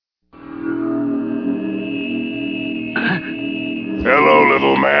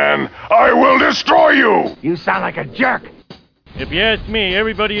little man. I will destroy you! You sound like a jerk. If you ask me,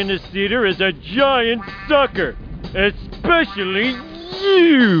 everybody in this theater is a giant sucker. Especially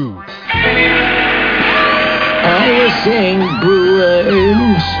you. I was saying,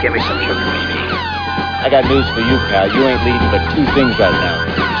 Brewers. Give me some sugar, baby. I got news for you, pal. You ain't leading but two things right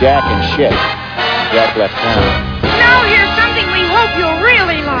now. Jack and shit. Jack left town. Now here's something we hope you'll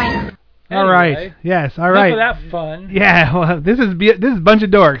really like. All right. Yes. All right. Enough of that fun. Yeah. Well, this is Bunch of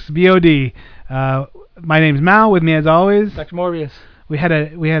Dorks. BOD. My name's Mal. With me as always, Dr. Morbius. We had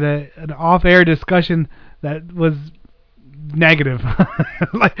an off-air discussion that was negative.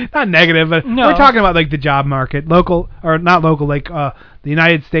 Like, not negative, but we're talking about like the job market, local or not local, like the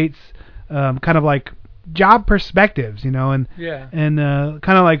United States, kind of like job perspectives, and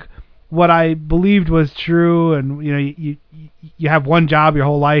kind of like what I believed was true, and you have one job your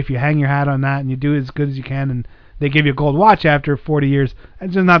whole life, you hang your hat on that, and you do as good as you can, and they give you a gold watch after 40 years.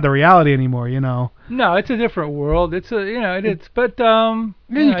 It's just not the reality anymore, No, it's a different world. It's but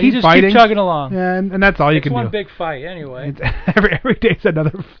you just fighting. keep chugging along. Yeah, and that's all you can do. It's one big fight, anyway. Every day's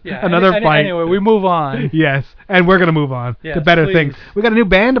another fight. Anyway, we move on. Yes, and we're gonna move on to better things. We got a new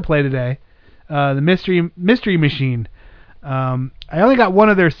band to play today, the Mystery Machine. I only got one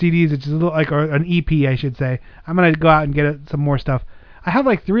of their CDs, which is a little like, or an EP, I should say. I'm gonna go out and get some more stuff. I have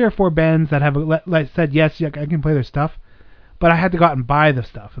like 3 or 4 bands that have said yes, I can play their stuff, but I had to go out and buy the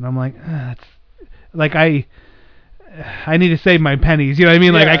stuff, and I'm like, it's like I need to save my pennies. You know what I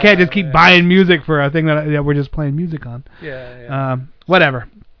mean? Like I can't just keep buying music for a thing that we're just playing music on. Whatever.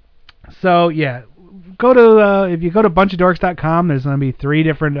 So yeah, go to if you go to bunchofdorks.com, there's gonna be 3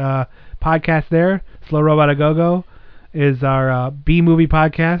 different podcasts there. Slow Robot A Go-Go is our B-movie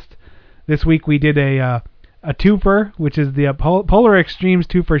podcast. This week we did a twofer, which is the Polar Extremes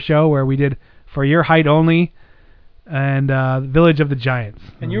twofer show, where we did For Your Height Only and Village of the Giants.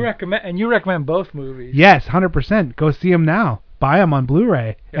 And you recommend both movies? Yes, 100%. Go see them now. Buy them on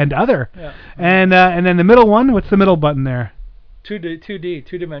Blu-ray and other. Yeah. And then the middle one. What's the middle button there? 2D,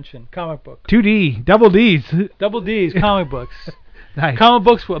 two-dimension comic book. 2D, double D's. Double D's, comic books. Nice. Comic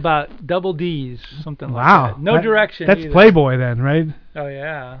books about double D's, something like that. No direction. That's either. Playboy then, right? Oh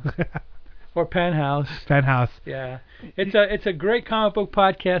yeah. Or Penthouse. Yeah. It's a great comic book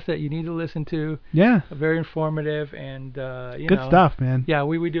podcast that you need to listen to. Yeah. Very informative and good stuff, man. Yeah,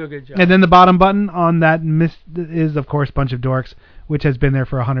 we do a good job. And then the bottom button on that is of course Bunch of Dorks, which has been there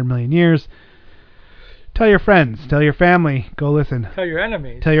for 100 million years. Tell your friends, tell your family, go listen. Tell your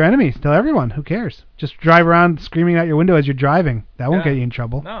enemies. Tell your enemies, tell everyone. Who cares? Just drive around screaming out your window as you're driving. That won't get you in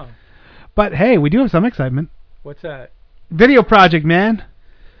trouble. No. But hey, we do have some excitement. What's that? Video project, man.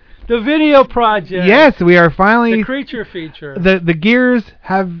 The video project. Yes, we are finally... The creature feature. The gears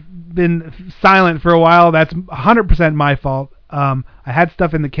have been silent for a while. That's 100% my fault. I had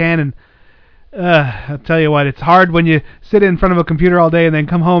stuff in the can, and I'll tell you what, it's hard when you sit in front of a computer all day and then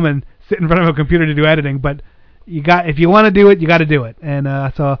come home and sit in front of a computer to do editing. But if you want to do it, you got to do it. And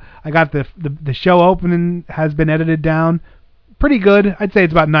so I got the show opening has been edited down pretty good. I'd say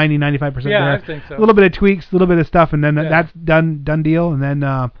it's about 90-95% there. Yeah, I think so. A little bit of tweaks, a little bit of stuff, and then that's done deal. And then,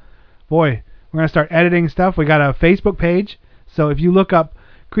 boy, we're going to start editing stuff. We got a Facebook page. So if you look up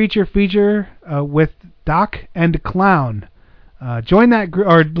Creature Feature with Doc and Clown, join that group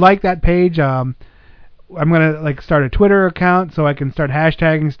or like that page. I'm going to start a Twitter account so I can start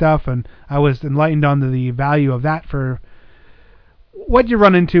hashtagging stuff. And I was enlightened on the value of that for what you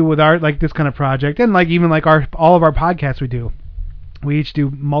run into with our this kind of project, and even all of our podcasts we do. We each do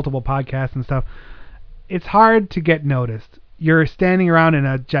multiple podcasts and stuff. It's hard to get noticed. You're standing around in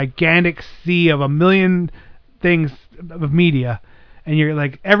a gigantic sea of a million things of media, and you're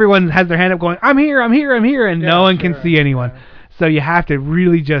everyone has their hand up going, I'm here, and no one can see anyone. Yeah. So you have to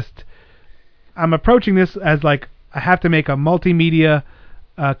really I'm approaching this as I have to make a multimedia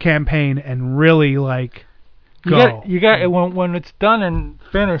campaign and really go. You got when it's done and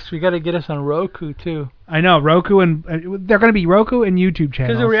finished, we got to get us on Roku too. I know Roku, and they're going to be Roku and YouTube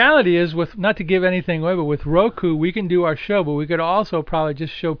channels. Because the reality is, with not to give anything away, but with Roku we can do our show, but we could also probably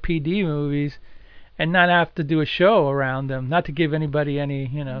just show PD movies and not have to do a show around them. Not to give anybody any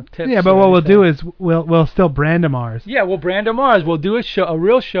tips. Yeah, but what we'll do is we'll still brand them ours. Yeah, we'll brand them ours. We'll do a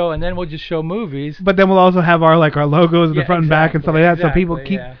real show, and then we'll just show movies. But then we'll also have our logos in the front and back and stuff like that, so people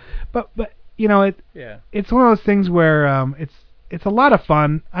keep. Yeah. But it's one of those things where it's a lot of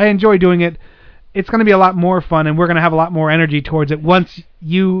fun. I enjoy doing it. It's going to be a lot more fun, and we're going to have a lot more energy towards it once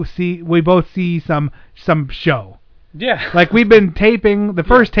we both see some show. Yeah. We've been taping. The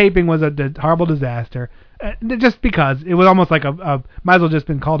first taping was a horrible disaster. Just because it was almost like might as well just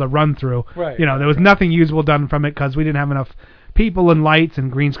been called a run through. Right. There was nothing usable done from it because we didn't have enough people and lights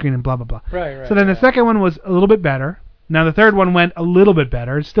and green screen and blah blah blah. Right. So then the second one was a little bit better. Now the third one went a little bit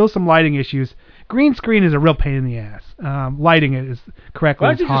better. Still some lighting issues. Green screen is a real pain in the ass. Lighting it is correctly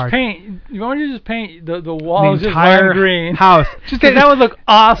is hard. Why don't you just paint the walls the just entire lime green? house? That would look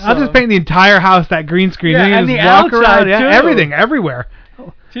awesome. I'll just paint the entire house that green screen. Yeah, Then you and just the walk outside, around, too. everything, everywhere.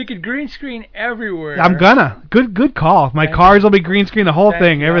 So you could green screen everywhere. I'm gonna. Good call. My cars will be green screen, the whole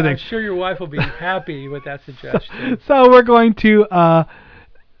thing, everything. I'm sure your wife will be happy with that suggestion. So we're going to.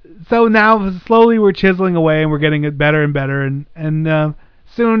 So now slowly we're chiseling away and we're getting it better and better, and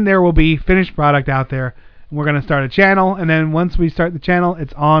soon there will be finished product out there. And we're gonna start a channel, and then once we start the channel,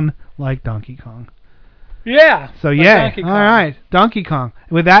 it's on like Donkey Kong. Yeah. So yeah. All right, Donkey Kong.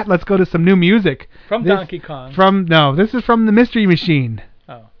 With that, let's go to some new music from Donkey Kong. This is from the Mystery Machine.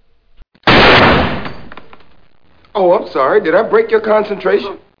 Oh, I'm sorry. Did I break your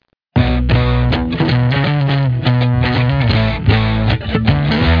concentration?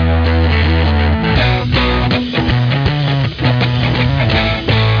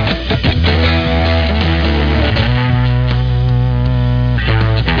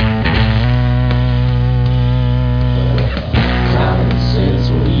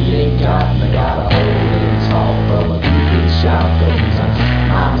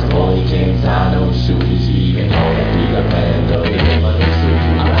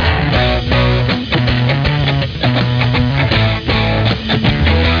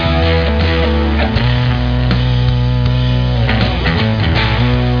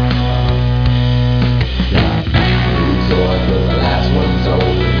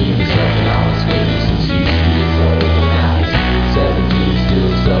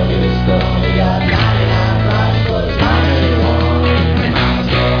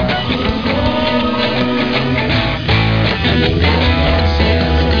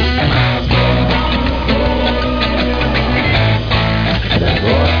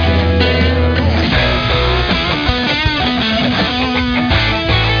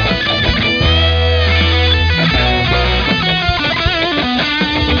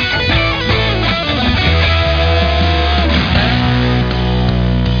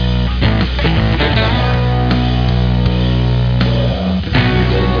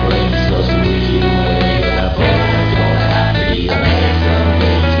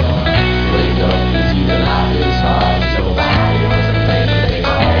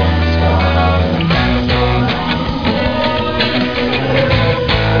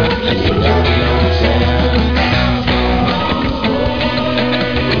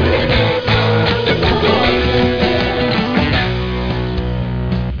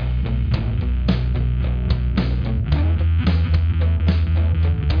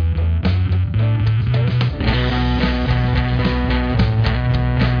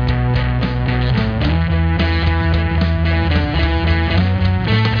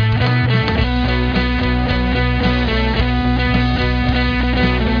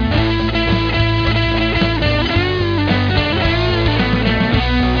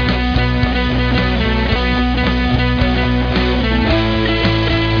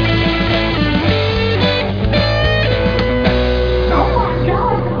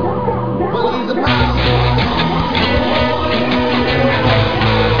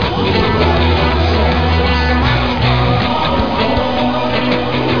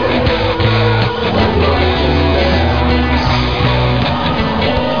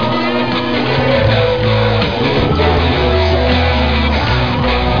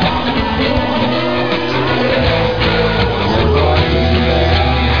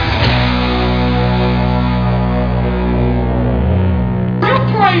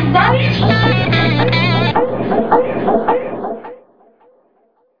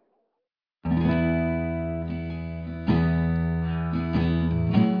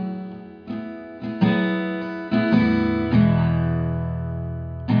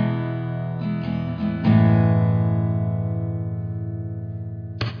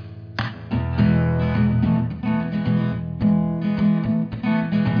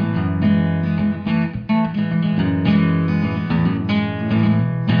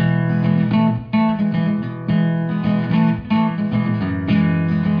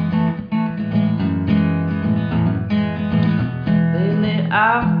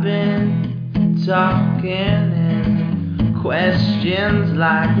 I've been talking in questions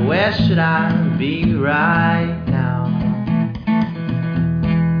like, where should I be right now?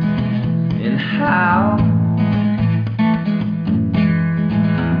 And how?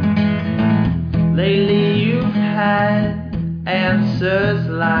 Lately you've had answers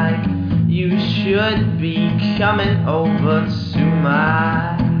like, you should be coming over to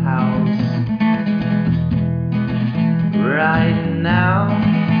my house right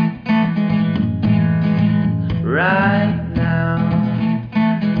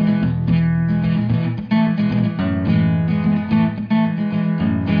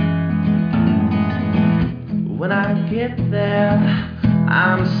get there,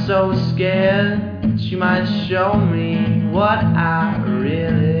 I'm so scared she might show me what I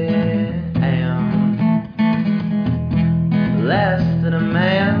really am. Less than a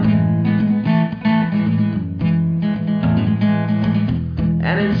man.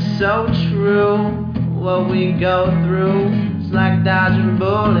 And it's so true, what we go through. It's like dodging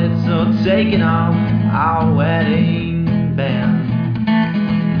bullets or taking off our wedding band.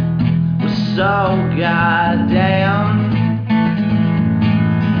 We're so goddamn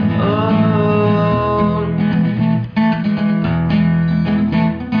old.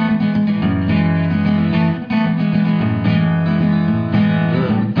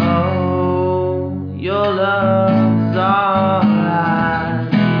 But oh, your love's all I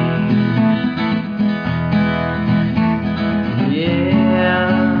need. Yeah,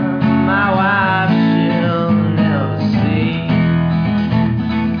 my wife, she'll never see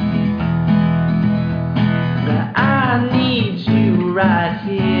that I need you right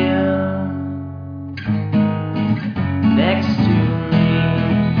here next to me.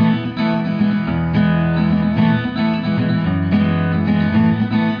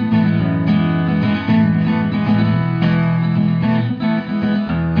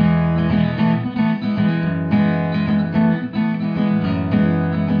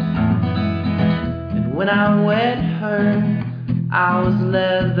 And when I wed her, I was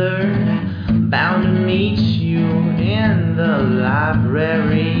leathered, bound to meet you in the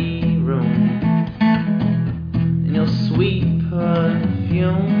library room. In your sweet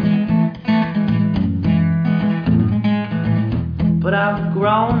perfume. But I've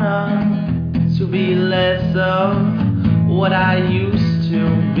grown up to be less of what I used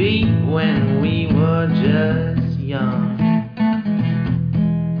to be when we were just young.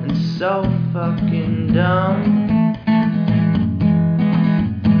 And so fucking dumb.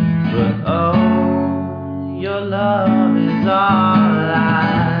 But oh, your love is all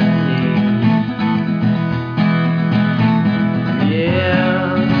I need.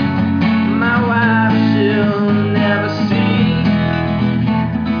 Yeah, my wife, she'll never see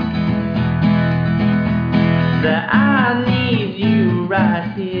that I need you right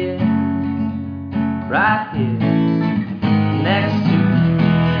here next to me.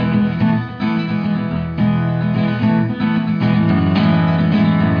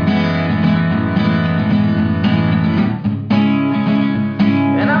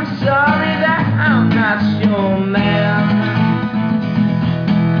 And I'm sorry that I'm not your man.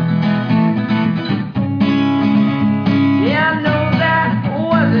 Yeah, I know that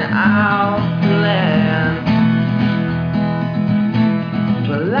wasn't our plan,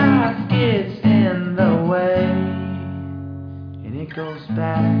 but life gets in the way, and it goes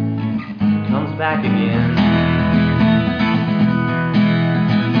back, comes back again.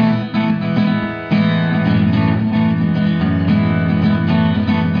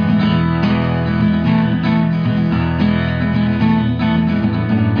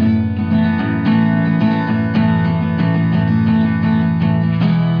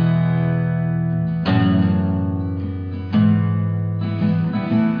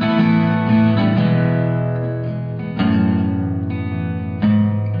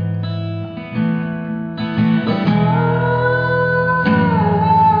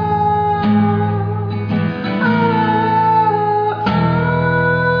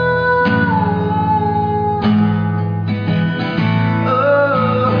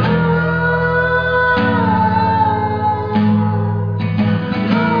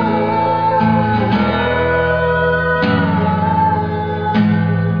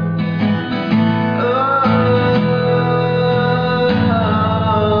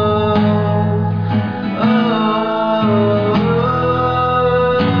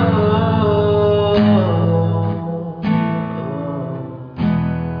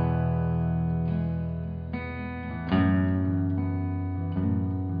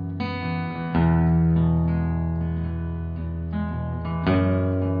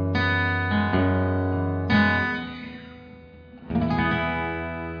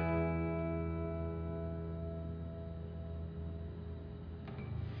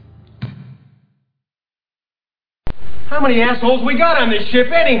 How many assholes we got on this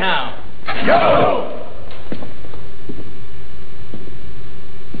ship anyhow? Yo!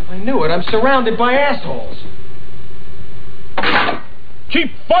 I knew it. I'm surrounded by assholes.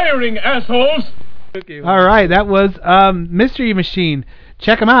 Keep firing, assholes! All right, that was Mystery Machine.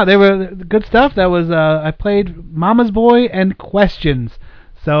 Check them out. They were good stuff. That was I played Mama's Boy and Questions.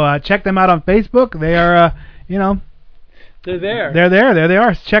 So check them out on Facebook. They are, They're there. They're there. There they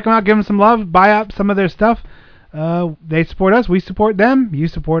are. Check them out. Give them some love. Buy up some of their stuff. They support us. We support them. You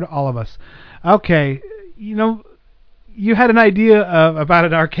support all of us. Okay. you had an idea about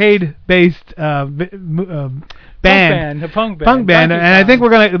an arcade-based band, a punk band, and I think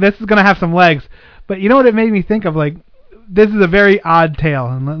this is gonna have some legs. But you know what it made me think of? Like, this is a very odd tale,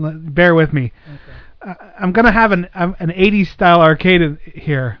 and bear with me. Okay. I'm gonna have an 80s style arcade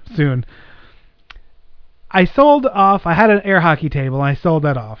here soon. I sold off. I had an air hockey table. And I sold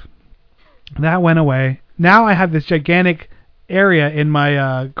that off. That went away. Now I have this gigantic area in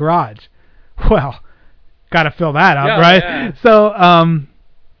my garage. Well, got to fill that up, right? Yeah. So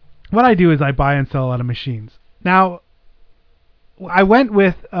what I do is I buy and sell a lot of machines. Now, I went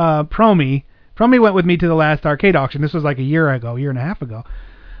with Promi. Promi went with me to the last arcade auction. This was like a year and a half ago.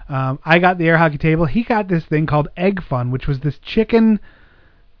 I got the air hockey table. He got this thing called Egg Fun, which was this chicken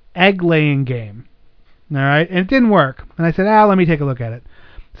egg-laying game. All right? And it didn't work. And I said, let me take a look at it.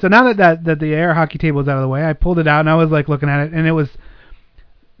 So now that the air hockey table is out of the way, I pulled it out and I was like looking at it, and it was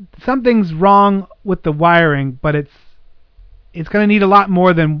something's wrong with the wiring, but it's going to need a lot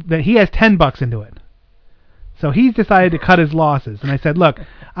more than that. He has $10 into it. So he's decided to cut his losses. And I said, look,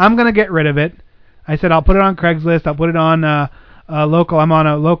 I'm going to get rid of it. I said, I'll put it on Craigslist. I'll put it on I'm on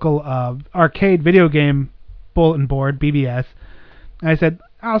a local arcade video game bulletin board, BBS. And I said,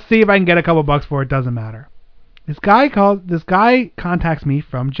 I'll see if I can get a couple bucks for it. Doesn't matter. This guy contacts me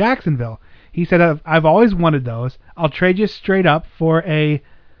from Jacksonville. He said, I've always wanted those. I'll trade you straight up for a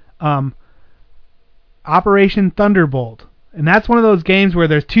Operation Thunderbolt. And that's one of those games where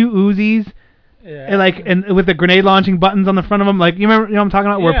there's two Uzis, and with the grenade launching buttons on the front of them. Like, you know what I'm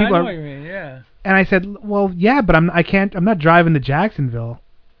talking about? Where people I know what you mean, yeah. And I said, well, yeah, but I'm not driving to Jacksonville.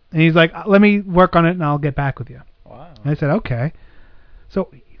 And he's like, let me work on it and I'll get back with you. Wow. And I said, okay. So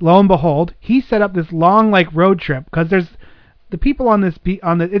lo and behold, he set up this long road trip, because there's the people on this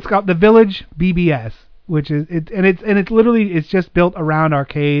it's called the Village BBS, which is it's literally just built around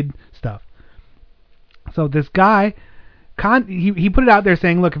arcade stuff. So this guy he put it out there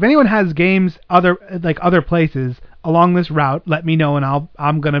saying, look, if anyone has games other places along this route, let me know and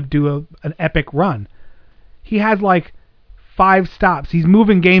I'm gonna do an epic run. He has 5 stops. He's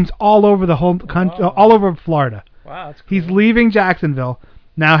moving games all over the whole country, all over Florida. Wow, that's cool. He's leaving Jacksonville.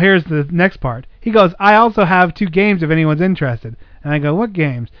 Now here's the next part. He goes, I also have 2 games if anyone's interested. And I go, what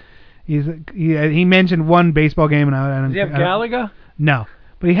games? He mentioned one baseball game. Does he have Galaga? No.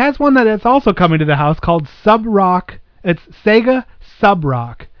 But he has one that's also coming to the house called Sub Rock. It's Sega Sub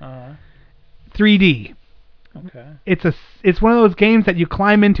Rock 3D. Okay. It's one of those games that you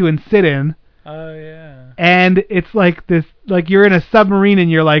climb into and sit in. Oh, yeah. And it's like this, you're in a submarine and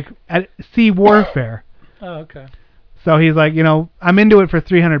you're at sea warfare. Oh, okay. So he's like, I'm into it for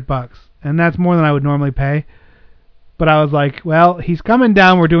 $300, and that's more than I would normally pay. But I was like, well, he's coming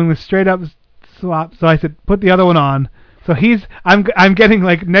down. We're doing this straight up swap. So I said, put the other one on. So I'm getting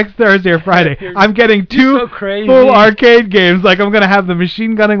next Thursday or Friday. I'm getting 2 full arcade games. I'm gonna have the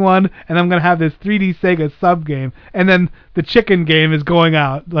machine gunning one, and I'm gonna have this 3D Sega sub game, and then the chicken game is going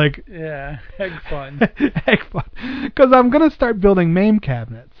out. Yeah, Egg Fun. Egg Fun. Because I'm gonna start building MAME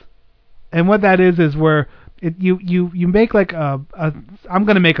cabinets, and what that is where you make I'm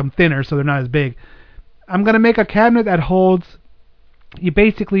gonna make them thinner so they're not as big. I'm gonna make a cabinet that holds.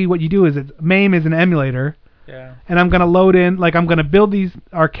 Basically what you do is MAME is an emulator. Yeah. And I'm gonna load in I'm gonna build these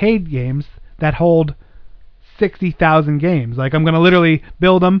arcade games that hold 60,000 games. I'm gonna literally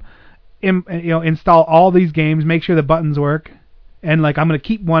build them, install all these games, make sure the buttons work, and I'm gonna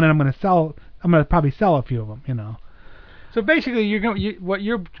keep one and I'm gonna probably sell a few of them. So basically, what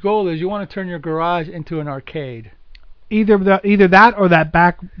your goal is, you want to turn your garage into an arcade. Either that or that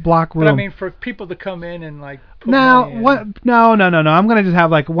back block room. But I mean, for people to come in and put No. I'm gonna just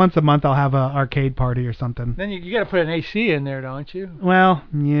have once a month I'll have an arcade party or something. Then you got to put an AC in there, don't you? Well,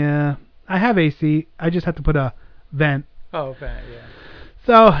 yeah, I have AC. I just have to put a vent. Oh, vent, yeah.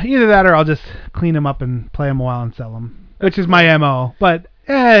 So either that or I'll just clean them up and play them a while and sell them, which is my MO. But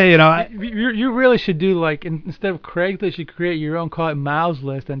you really should do instead of Craigslist, you create your own, call it Mouse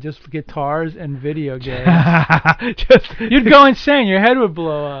List, and just guitars and video games. You'd go insane. Your head would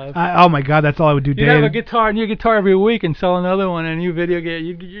blow up. Oh my God, that's all I would do. You'd have a new guitar every week and sell another one, and a new video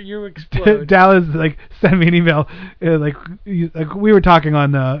game. You explode. Dallas sent me an email. We were talking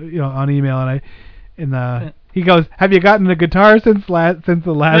on on email, and he goes, "Have you gotten the guitar since the last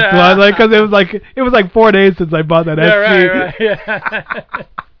one?" Because it was 4 days since I bought that SG. Right, yeah.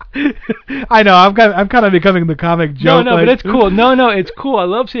 I know. I'm kind of becoming the comic joke. No, but it's cool. No, it's cool. I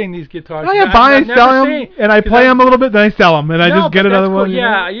love seeing these guitars. I buy and sell them, and I play them a little bit, then I sell them, and I just get another one.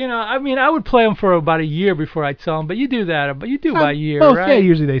 Yeah, I mean, I would play them for about a year before I'd sell them, but you do that. But you do about a year, right? Yeah,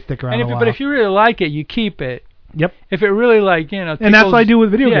 usually they stick around. But if you really like it, you keep it. Yep. If it really like and that's what I do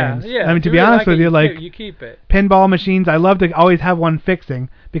with video games. Yeah. I mean, to be honest with you, like you keep it. Pinball machines, I love to always have one fixing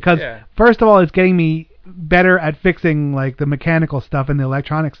because first of all, it's getting me better at fixing like the mechanical stuff and the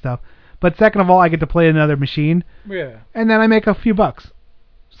electronic stuff. But second of all, I get to play another machine. Yeah. And then I make a few bucks.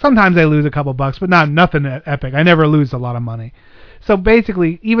 Sometimes I lose a couple bucks, but nothing epic. I never lose a lot of money. So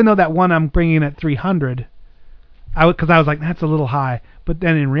basically, even though that one I'm bringing in at 300, because I was like, that's a little high. But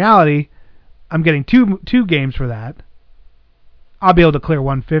then in reality, I'm getting two games for that. I'll be able to clear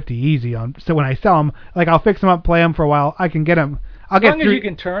 150 easy on. So when I sell them, like I'll fix them up, play them for a while. I can get them. As long as you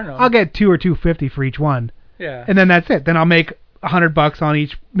can turn them. I'll get 2 or 250 for each one. Yeah. And then that's it. Then I'll make $100 on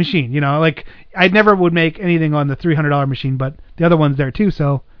each machine. You know, like I never would make anything on the $300 machine, but the other one's there too.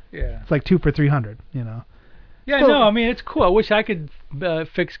 So it's like 2 for 300. You know. Yeah, no, I mean it's cool. I wish I could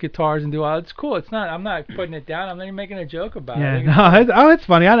fix guitars and do all. It's cool. It's not. I'm not putting it down. I'm not even making a joke about it. No, it's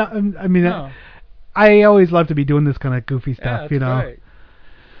funny. I always love to be doing this kind of goofy stuff. That's you know. great.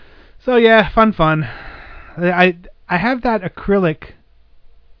 So yeah, fun. I have that acrylic.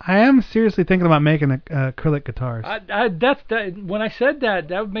 I am seriously thinking about making acrylic guitars. When I said that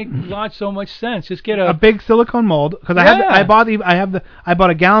would make launch so much sense. Just get a big silicone mold because I bought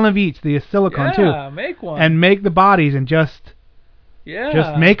a gallon of each, the silicone too. Yeah, make one. And make the bodies and just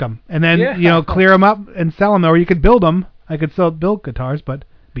make them and then clear them up and sell them, or you could build them. I could still build guitars, but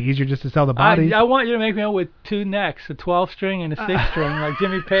it'd be easier just to sell the bodies. I want you to make me one with 2 necks, a 12-string and a 6-string, like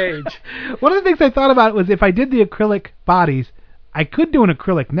Jimmy Page. One of the things I thought about was if I did the acrylic bodies, I could do an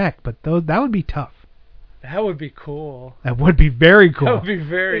acrylic neck, but that would be tough. That would be cool. That would be very cool. That would be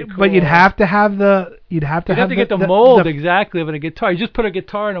very cool. But you'd have to get the mold exactly of a guitar. You just put a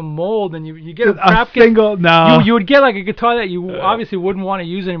guitar in a mold and you get a single. No. You would get like a guitar that you obviously wouldn't want to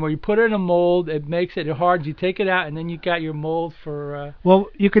use anymore. You put it in a mold. It makes it hard. You take it out and then you got your mold for. Well,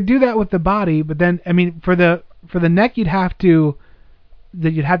 you could do that with the body, but then I mean for the neck you'd have to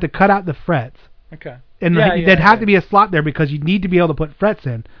cut out the frets. Okay. And there'd have to be a slot there because you need to be able to put frets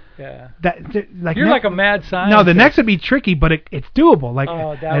in. Yeah. You're like a mad scientist. No, the necks would be tricky, but it's doable. Like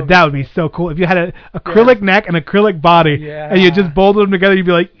that would be so cool if you had an acrylic neck and acrylic body, and you just bolted them together. You'd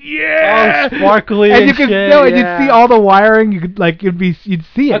be like, yeah, oh, sparkly and you could and you'd see all the wiring. You could you'd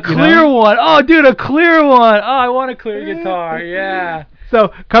see it. A clear one. Oh, dude, a clear one. Oh, I want a clear guitar. Yeah.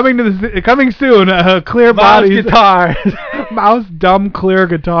 So coming soon, clear mouse bodies, guitars, mouse dumb clear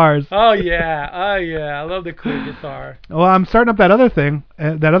guitars. Oh yeah, I love the clear guitar. Well, I'm starting up that other thing,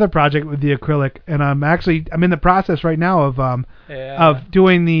 that other project with the acrylic, and I'm in the process right now of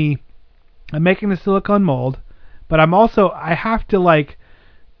doing I'm making the silicone mold, but I have to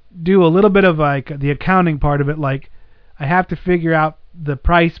do a little bit of the accounting part of it. Like I have to figure out the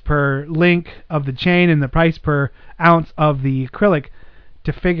price per link of the chain and the price per ounce of the acrylic.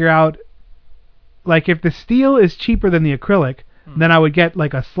 To figure out, if the steel is cheaper than the acrylic, then I would get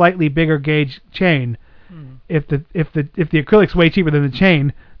a slightly bigger gauge chain. If the acrylic's way cheaper than the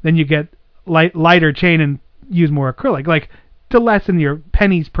chain, then you get lighter chain and use more acrylic, to lessen your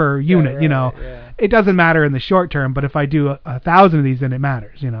pennies per unit. It doesn't matter in the short term, but if I do 1,000 of these, then it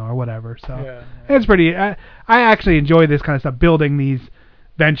matters, or whatever. So it's pretty. I actually enjoy this kind of stuff, building these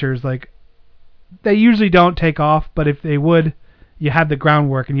ventures. They usually don't take off, but if they would. You have the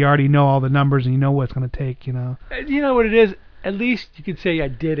groundwork and you already know all the numbers and you know what it's going to take, You know what it is? At least you could say I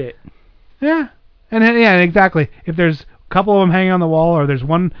did it. Yeah. And exactly. If there's a couple of them hanging on the wall or there's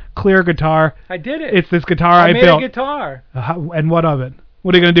one clear guitar. I did it. It's this guitar I built. I made a guitar. And what of it?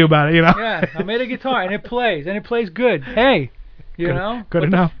 What are you going to do about it, Yeah, I made a guitar and it plays good. Hey. Good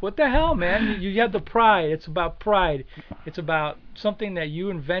enough. What the hell, man? You have the pride. It's about pride. It's about something that you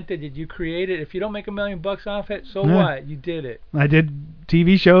invented, that you created. If you don't make $1 million off it, so what? You did it. I did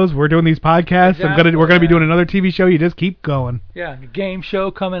TV shows. We're doing these podcasts. Exactly, we're gonna be doing another TV show. You just keep going. Yeah, a game show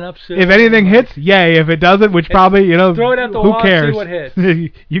coming up soon. If anything hits, yay. If it doesn't, which probably throw it at the who wall. Cares? And see what hits.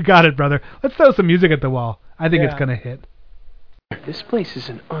 You got it, brother. Let's throw some music at the wall. I think it's gonna hit. This place is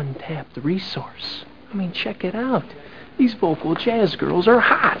an untapped resource. I mean, check it out. These vocal jazz girls are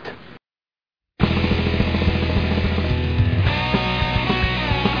hot. I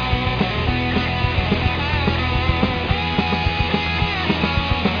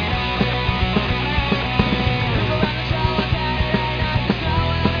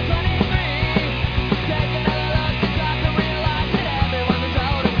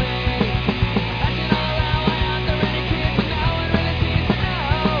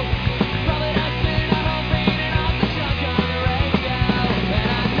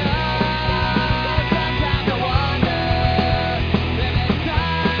know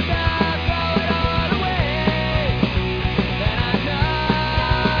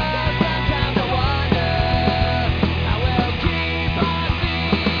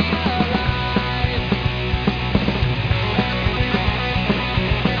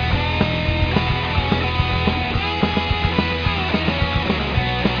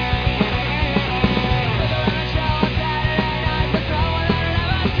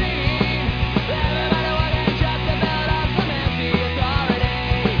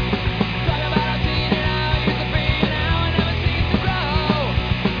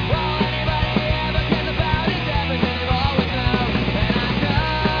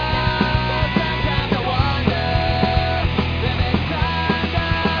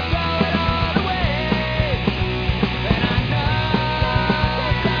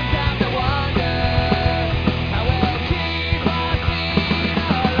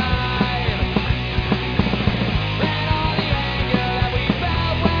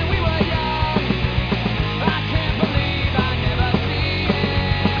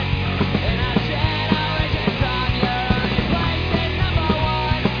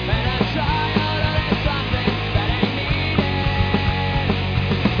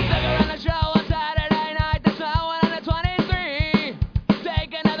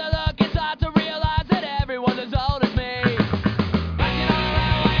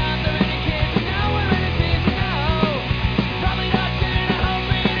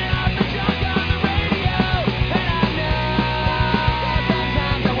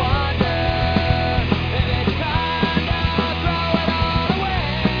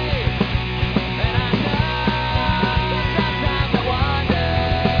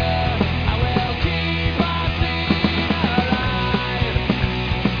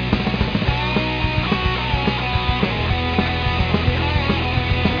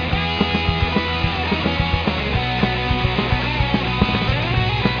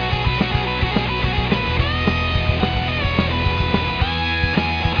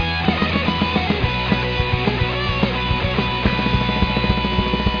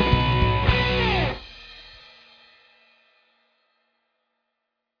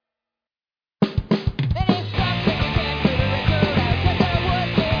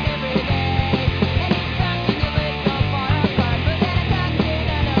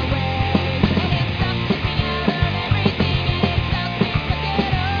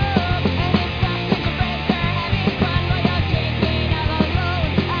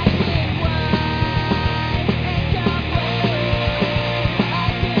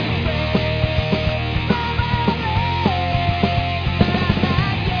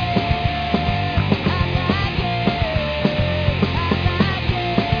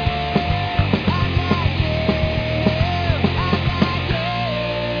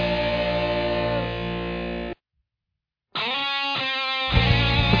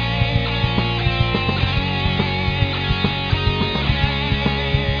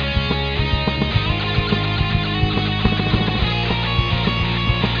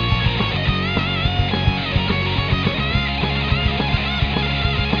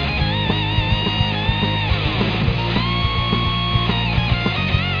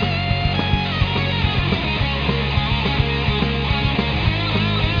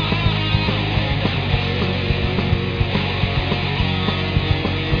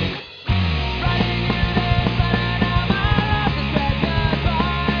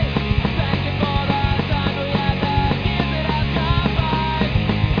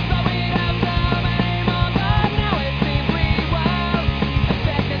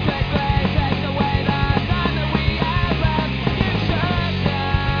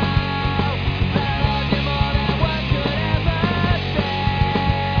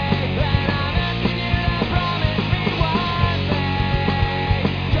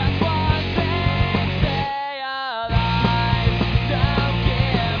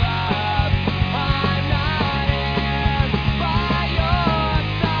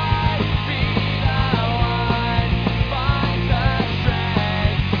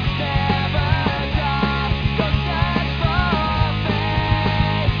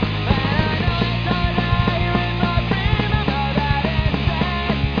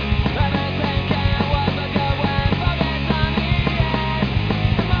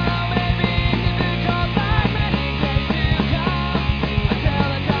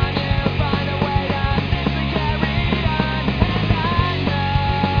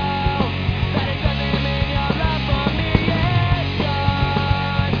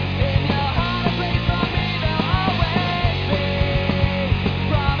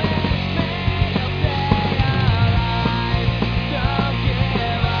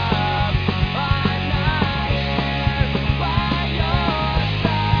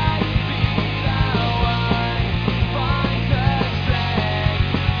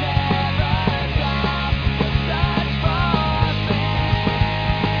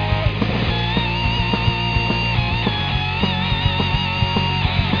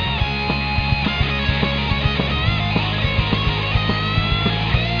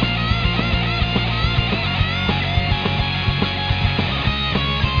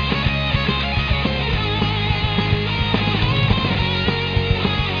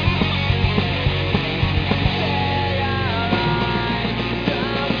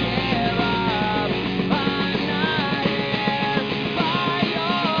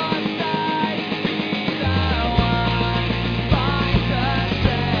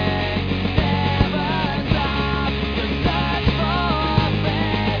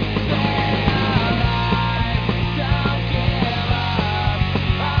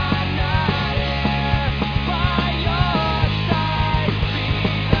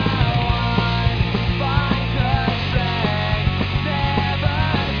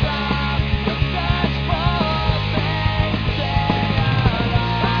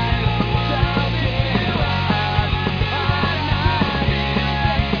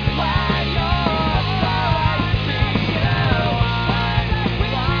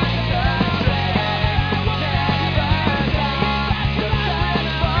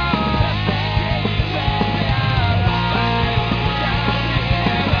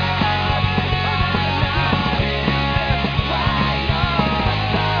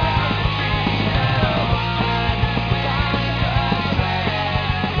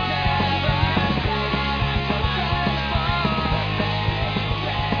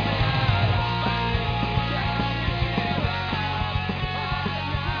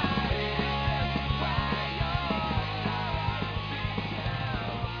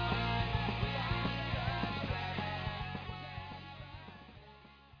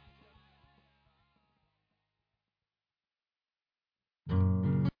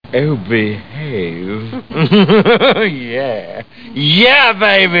Oh, behave. Yeah. Yeah,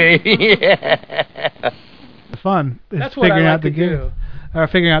 baby. Yeah. Fun. That's what I like to do. Or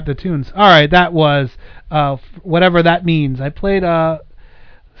figuring out the tunes. All right, that was whatever that means. I played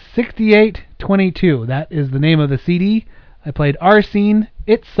 6822. That is the name of the CD. I played Arsene,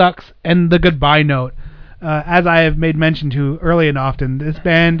 It Sucks, and The Goodbye Note. As I have made mention to early and often, this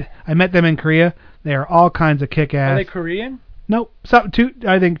band, I met them in Korea. They are all kinds of kick-ass. Are they Korean? Nope.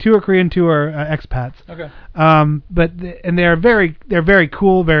 I think 2 are Korean, 2 are expats. Okay. But they're very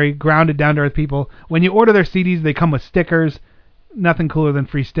cool, very grounded, down-to-earth people. When you order their CDs, they come with stickers. Nothing cooler than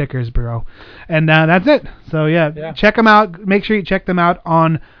free stickers, bro. And that's it. So yeah, check them out. Make sure you check them out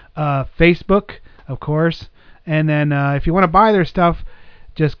on Facebook, of course. And then if you want to buy their stuff,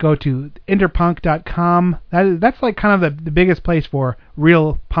 just go to interpunk.com. That's like kind of the biggest place for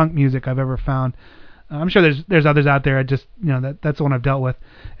real punk music I've ever found. I'm sure there's others out there. That's the one I've dealt with.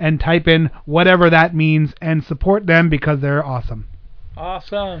 And type in whatever that means and support them because they're awesome.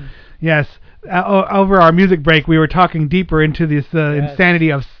 Awesome. Yes. Over our music break, we were talking deeper into this insanity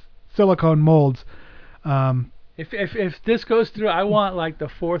of silicone molds. If this goes through, I want like the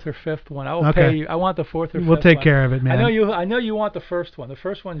 4th or 5th one. I will pay you. I want the 4th or 5th one. We'll take care of it, man. I know you want the first one. The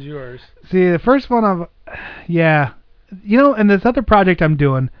first one's yours. See, the first one and this other project I'm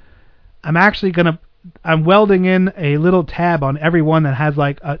doing, I'm welding in a little tab on every one that has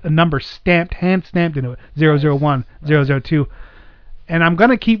like a number hand stamped into it, 001, 002. And I'm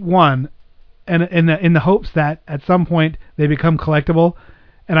gonna keep one, and in the hopes that at some point they become collectible,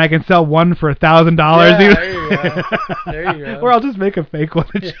 and I can sell one for $1,000. Yeah, there you go. There you go. Or I'll just make a fake one.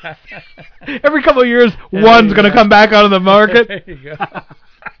 Every couple of years, one's gonna come back onto the market. There you go.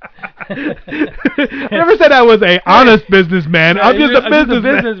 I never said I was a honest businessman. I'm just a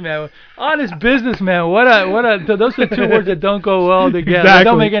businessman. Honest businessman. What a. Those are 2 words that don't go well together. Exactly. They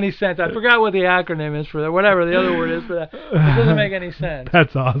don't make any sense. I forgot what the acronym is for that. Whatever the other word is for that. It doesn't make any sense.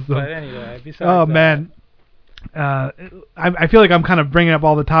 That's awesome. But anyway, besides man. I feel like I'm kind of bringing up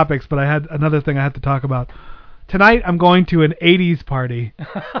all the topics, but I had another thing I had to talk about. Tonight I'm going to an 80s party.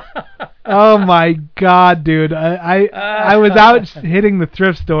 Oh my god, dude. I was out hitting the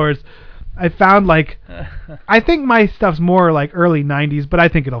thrift stores. I found I think my stuff's more like early 90s, but I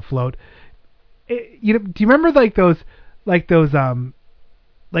think it'll float. Do you remember those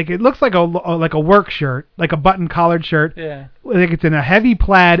it looks like a work shirt, like a button collared shirt. Yeah. Like it's in a heavy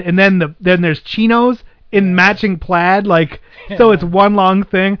plaid, and then there's chinos in matching plaid, so it's one long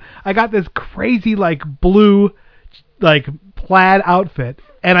thing. I got this crazy blue plaid outfit,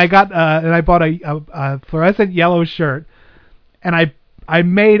 and I bought a fluorescent yellow shirt, and I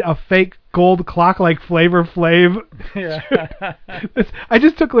made a fake gold clock like Flavor Flav. Yeah. I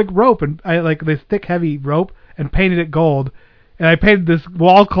just took rope and this thick heavy rope and painted it gold, and I painted this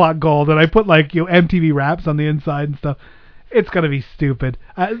wall clock gold, and I put MTV Raps on the inside and stuff. It's gonna be stupid.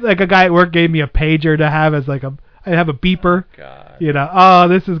 A guy at work gave me a pager to have as I have a beeper. Oh, God.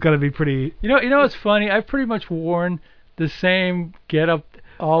 This is gonna be pretty. You know what's funny? I've pretty much worn the same getup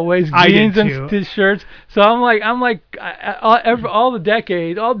always, jeans and t-shirts. So I'm like all the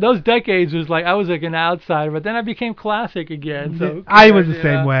decades, all those decades was I was an outsider, but then I became classic again. So I was the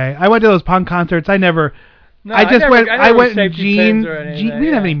same way. I went to those punk concerts. I went in jeans. We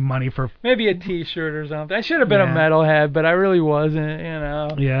didn't have any money for maybe a T-shirt or something. I should have been a metalhead, but I really wasn't.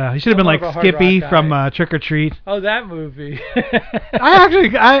 Yeah, you should have been like Skippy from Trick or Treat. Oh, that movie.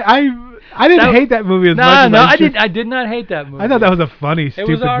 I didn't hate that movie as much. No, I did not hate that movie. I thought that was a funny, stupid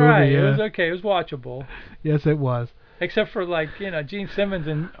movie. It was all right. Yeah. It was okay. It was watchable. Yes, it was. Except for Gene Simmons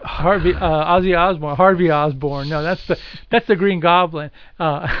and Ozzy Osbourne. Harvey Osborn. No, that's the Green Goblin.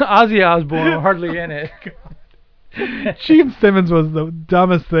 Ozzy Osbourne were hardly in it. Gene Simmons was the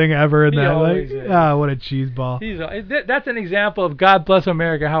dumbest thing ever in that. What a cheeseball. That's an example of God bless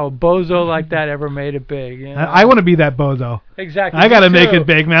America, how a bozo like that ever made it big. I want to be that bozo. Exactly. I got to make it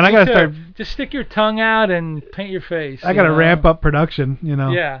big, man. I got to start. Just stick your tongue out and paint your face. I got to ramp up production,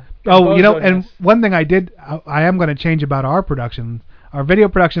 Yeah. Oh, and one thing I am going to change about our production, our video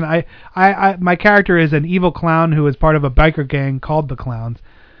production. My character is an evil clown who is part of a biker gang called the Clowns.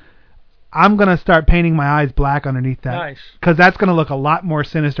 I'm going to start painting my eyes black underneath that. Nice. Because that's going to look a lot more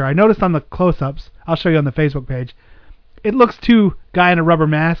sinister. I noticed on the close-ups, I'll show you on the Facebook page, it looks too guy in a rubber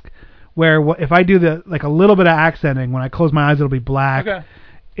mask, where if I do a little bit of accenting, when I close my eyes it'll be black. Okay.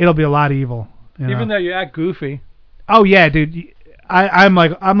 It'll be a lot evil. Even though you act goofy. Oh yeah, dude. I'm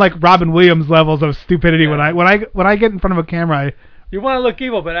like Robin Williams levels of stupidity when I get in front of a camera. You want to look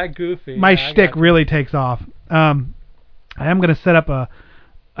evil, but act goofy. My shtick really takes off. I am going to set up a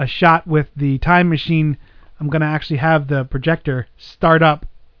shot with the time machine. I'm going to actually have the projector start up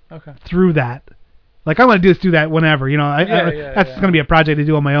through that. Like I'm gonna do that whenever, you know. That's gonna be a project to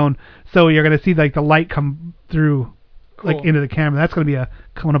do on my own. So you're gonna see like the light come through, like into the camera. That's gonna be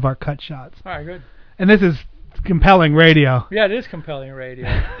one of our cut shots. All right, good. And this is compelling radio. Yeah, it is compelling radio.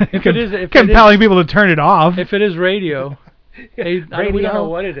 Compelling people to turn it off. If it is radio, we don't know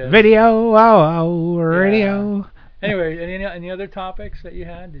what it is. Radio, radio. Anyway, any other topics that you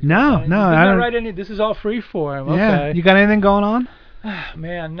had? No, I don't write any. This is all free form. Yeah. Okay. You got anything going on?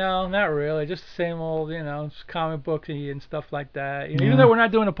 Man, no, not really. Just the same old, comic booky and stuff like that. Even though we're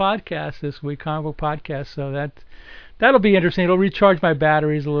not doing a podcast this week, comic book podcast, so that'll be interesting. It'll recharge my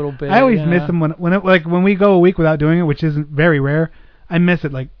batteries a little bit. I always miss them when we go a week without doing it, which isn't very rare. I miss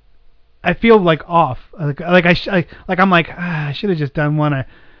it. Like I feel like off. I'm like I should have just done one.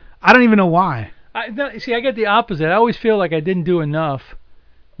 I don't even know why. I get the opposite. I always feel like I didn't do enough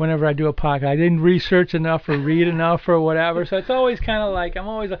whenever I do a podcast. I didn't research enough or read enough or whatever. So it's always kind of like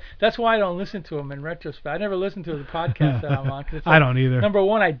that's why I don't listen to them in retrospect. I never listen to the podcast that I'm on. 'Cause it's like, I don't either. Number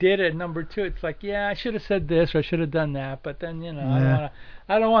one, I did it. And number two, it's like, I should have said this or I should have done that. But then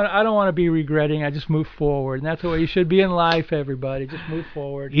I don't want to be regretting. I just move forward, and that's the way you should be in life. Everybody, just move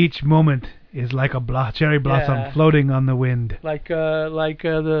forward. Each moment is like a cherry blossom floating on the wind. Like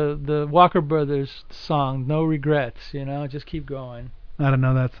the Walker Brothers song, "No Regrets." Just keep going. I don't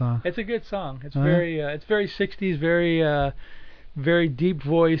know that song. It's a good song. It's very 60s, very deep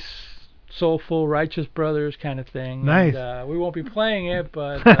voice, soulful, Righteous Brothers kind of thing. Nice. And, we won't be playing it,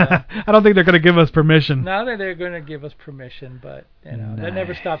 but I don't think they're going to give us permission. No, I think they're going to give us permission, but nice. That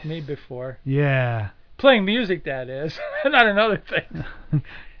never stopped me before. Yeah. Playing music, that is, not another thing.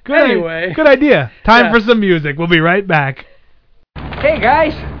 Anyway, good idea. Time for some music. We'll be right back. Hey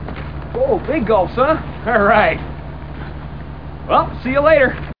guys. Oh, big gulps, huh? All right. Well, see you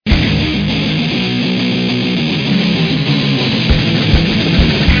later.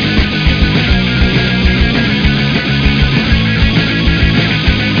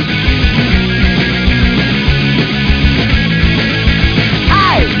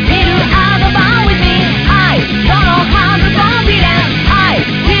 I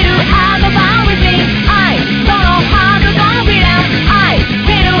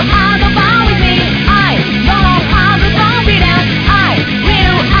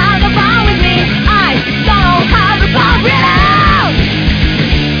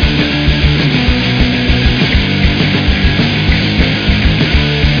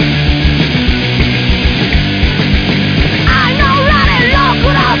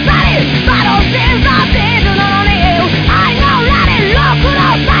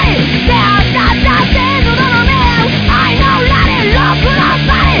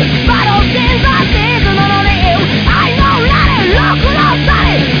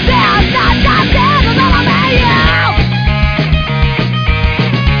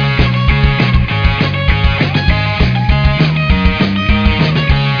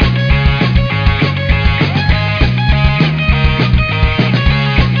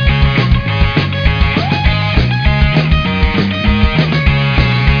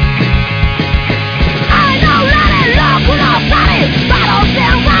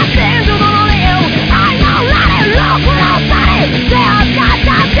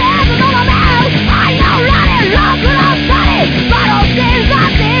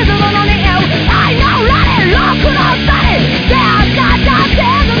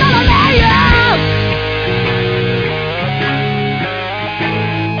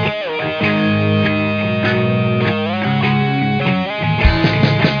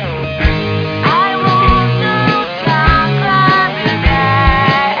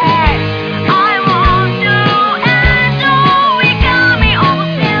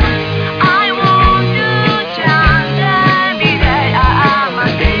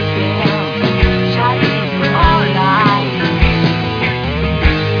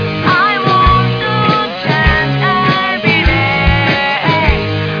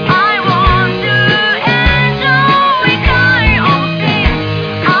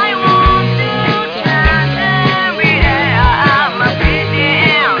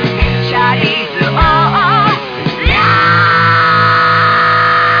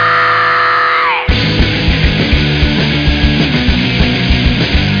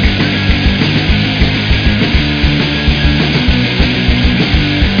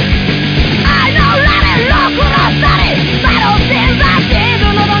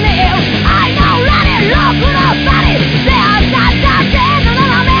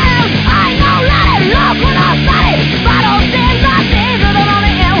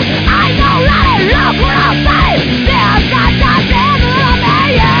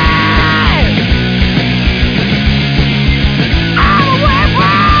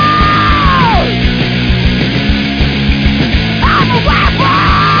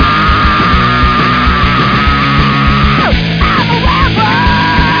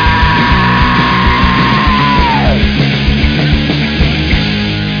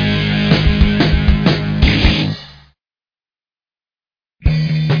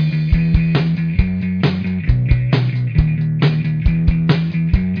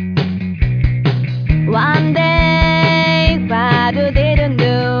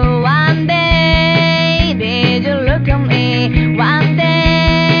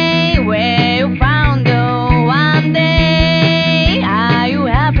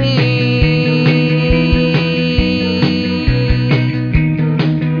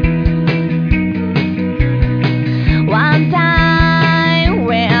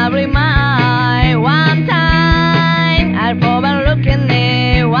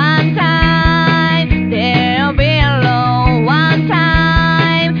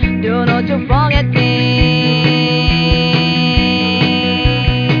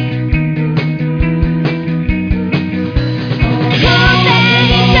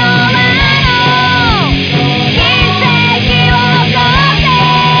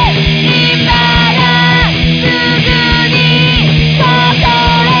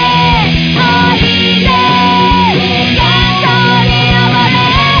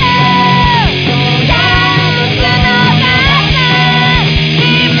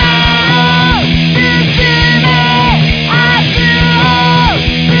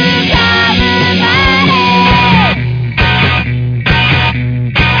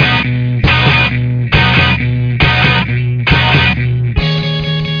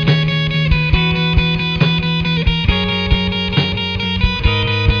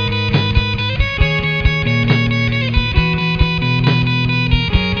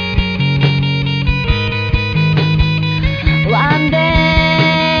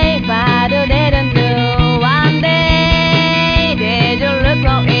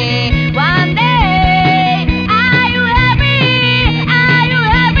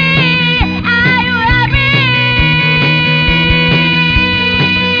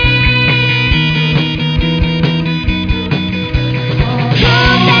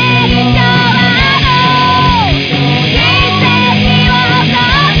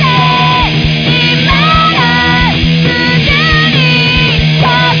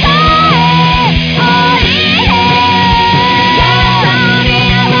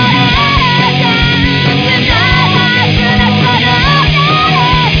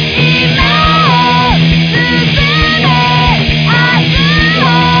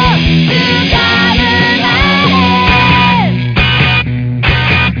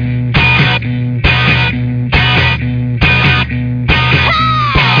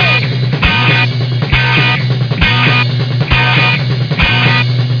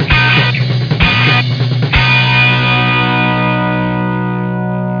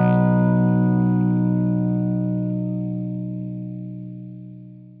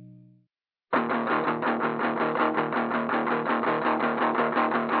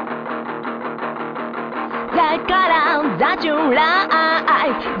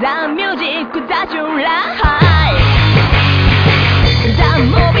The music that you like, the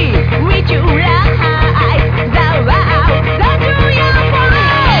movie which you like, the wow that you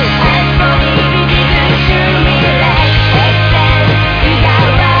follow. And for me it is to me like extend the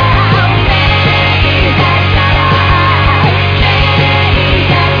wow, make that color, make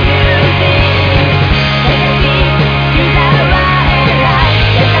that music. Let's see to the right,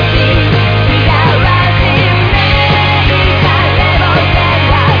 let's see to the right, make that level that right, make that good that right, the melody right,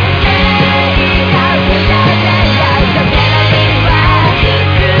 yeah, melody music,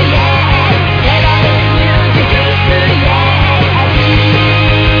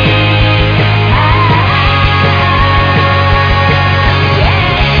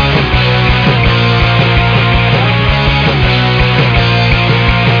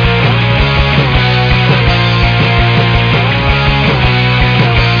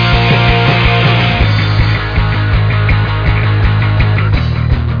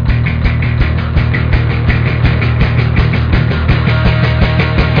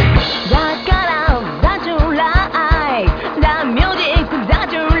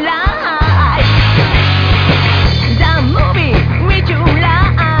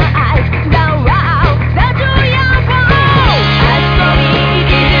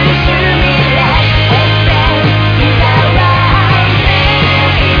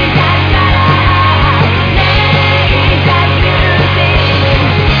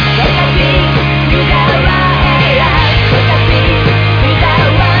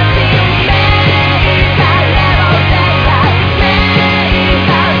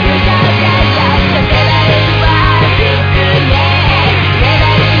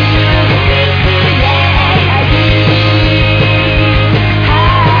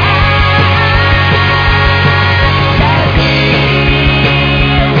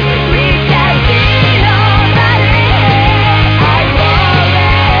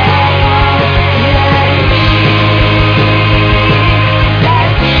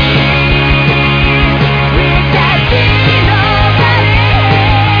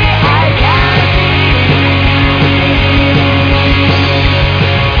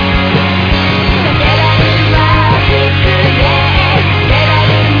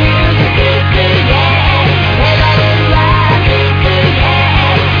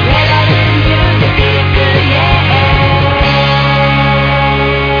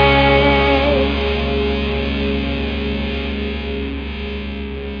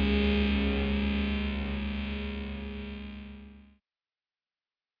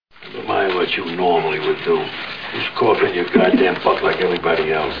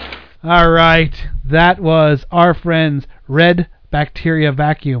 All right, that was our friends Red Bacteria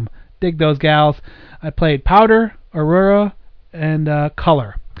Vacuum. Dig those gals. I played Powder, Aurora, and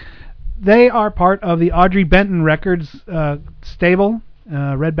Color. They are part of the Audrey Benton Records stable.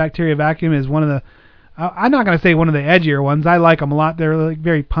 Red Bacteria Vacuum is one of the, I'm not going to say one of the edgier ones. I like them a lot. They're like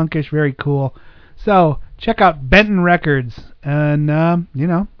very punkish, very cool. So check out Benton Records. And,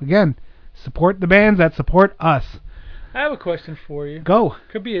 again, support the bands that support us. I have a question for you. Go.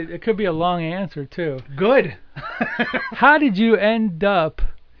 It could be a long answer too. Good. How did you end up?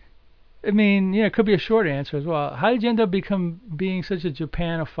 I mean, it could be a short answer as well. How did you end up being such a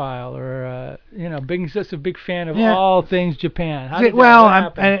Japanophile, or being such a big fan of all things Japan? How did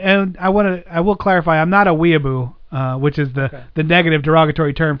I will clarify. I'm not a weeaboo, which is the negative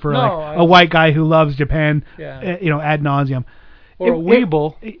derogatory term for a white guy who loves Japan. Ad nauseum. Or a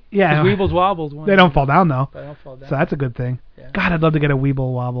weeble. Yeah. Weebles wobbles. They don't fall down, though. They don't fall down. So that's a good thing. Yeah. God, I'd love to get a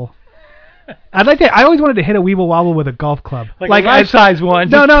weeble wobble. I always wanted to hit a weeble wobble with a golf club. Like a life-size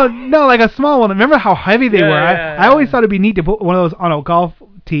one. No, like a small one. Remember how heavy they were? I always thought it'd be neat to put one of those on a golf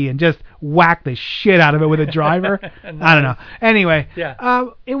tee and just whack the shit out of it with a driver. Nice. I don't know. Anyway,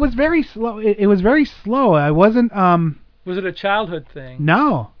 it was very slow. It was very slow. I wasn't... Was it a childhood thing?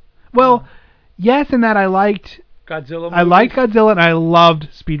 No. Well, yes, in that I liked... Godzilla movies? I liked Godzilla and I loved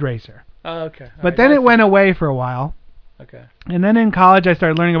Speed Racer. Oh, okay. But then it went away for a while. Okay. And then in college I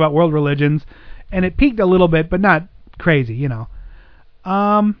started learning about world religions, and it peaked a little bit, but not crazy, and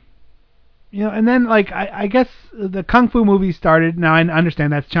then I guess the kung fu movies started. Now I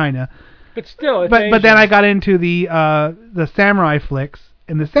understand that's China. But still, it's but then I got into the samurai flicks,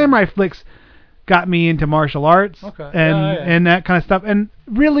 and the samurai flicks got me into martial arts and that kind of stuff. And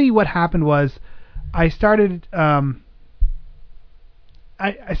really what happened was I started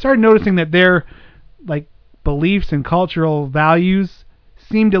I started noticing that their beliefs and cultural values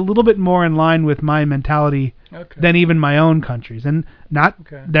seemed a little bit more in line with my mentality than even my own country's. And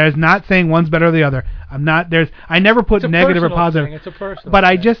there's not saying one's better than the other. I never put negative or positive. It's a personal but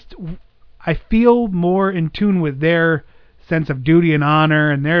thing. I feel more in tune with their sense of duty and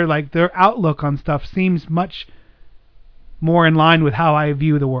honor, and their outlook on stuff seems much more in line with how I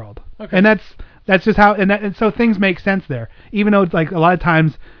view the world. Okay. And that's just how, and so things make sense there. Even though it's like a lot of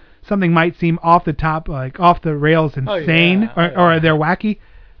times something might seem off the top, like off the rails, insane, or they're wacky.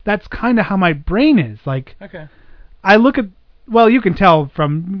 That's kind of how my brain is. Like, okay. I look at, well, you can tell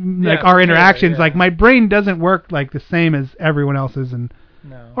from like our interactions. Like, my brain doesn't work like the same as everyone else's, and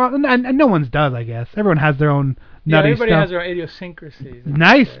and no one's does, I guess. Everyone has their own nutty everybody stuff. has their idiosyncrasies.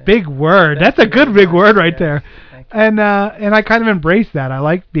 Nice big word. That's a good big word right there. And I kind of embrace that. I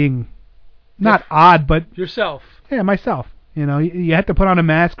like being not odd, but yourself. Yeah, myself. You know, you have to put on a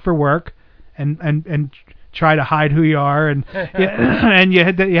mask for work, and try to hide who you are, and and you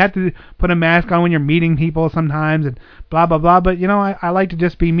have to put a mask on when you're meeting people sometimes, and blah blah blah. But you know, I like to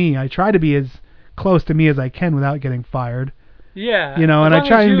just be me. I try to be as close to me as I can without getting fired. Yeah. You know, and I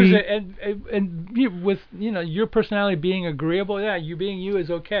try and be and you, with your personality being agreeable. Yeah, you being you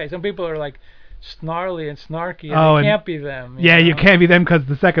is okay. Some people are like snarly and snarky, and they can't be them. You can't be them because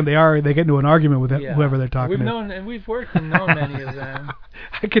the second they get into an argument with whoever they're talking to. We've worked and known many of them.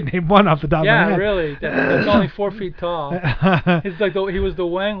 I can name one off the top of my head. Yeah, really. That's only 4 feet tall. It's like he was the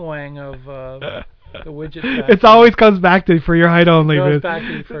Wang Wang of the widget factory. It always comes back to For Your Height Only. It goes back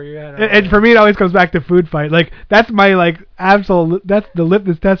to For Your Height Only. And for me, it always comes back to Food Fight. Like, that's my absolute. That's the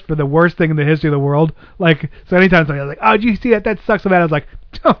litmus test for the worst thing in the history of the world. Like, so anytime somebody's like, "Oh, did you see that? That sucks so bad." I was like,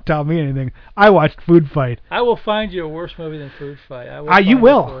 "Don't tell me anything. I watched Food Fight." I will find you a worse movie than Food Fight. You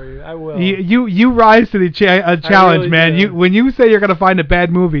will. For you. I will. You rise to the challenge, really man. do. When you say you're gonna find a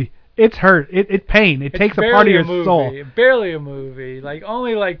bad movie, it's hurt. It's pain. It takes a part of your soul. Barely a movie.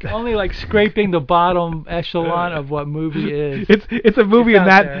 Only scraping the bottom echelon of what movie is. It's a movie in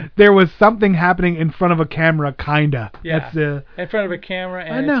that there was something happening in front of a camera, kinda. Yeah. That's, in front of a camera,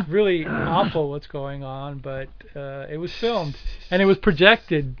 and it's really awful what's going on. But it was filmed and it was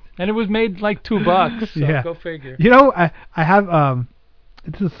projected and it was made like $2. So go figure. You know, I have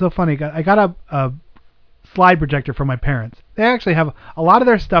this is so funny. I got a slide projector from my parents. They actually have a lot of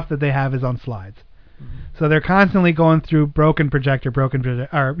their stuff that they have is on slides. Mm-hmm. So they're constantly going through broken projector,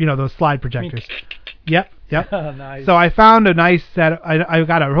 or those slide projectors. Yep. Nice. So I found a nice set. I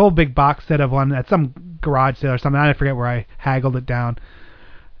got a whole big box set of one at some garage sale or something. I forget where I haggled it down.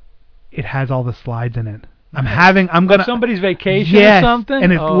 It has all the slides in it. I'm gonna somebody's vacation or something,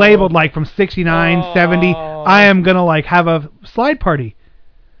 and it's labeled like from 69, 70. I am gonna have a slide party.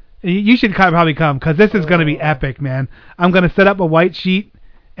 You should probably come, because this is going to be epic, man. I'm going to set up a white sheet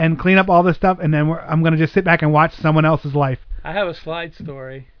and clean up all this stuff, and then I'm going to just sit back and watch someone else's life. I have a slide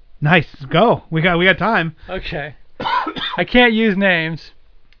story. Nice. Go. We got time. Okay. I can't use names,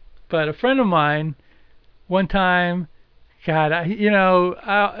 but a friend of mine, one time, God, I'm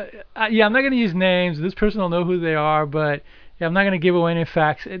not going to use names. This person will know who they are, but I'm not going to give away any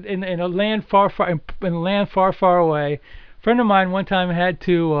facts. In a land far away, a friend of mine one time had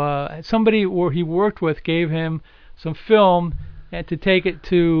to, somebody where he worked with gave him some film and to take it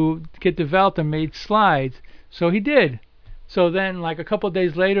to get developed and made slides. So he did. So then, like a couple of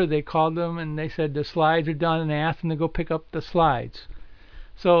days later, they called him and they said the slides are done, and they asked him to go pick up the slides.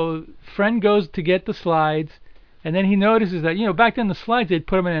 So friend goes to get the slides, and then he notices that, back then the slides, they'd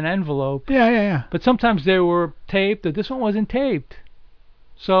put them in an envelope. Yeah. But sometimes they were taped, but this one wasn't taped.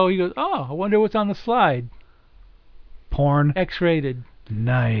 So he goes, "Oh, I wonder what's on the slide." Porn. X-rated.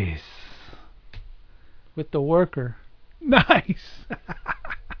 Nice. With the worker. Nice.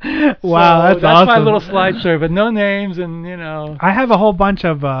 Wow, that's awesome. My little slide story, but no names, and I have a whole bunch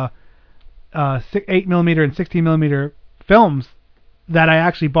of 8mm and 16mm films that I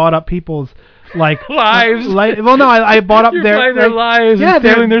actually bought up people's lives. Well, no, I bought up their lives. Yeah, and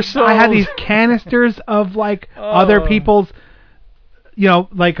stealing their souls. I had these canisters of other people's.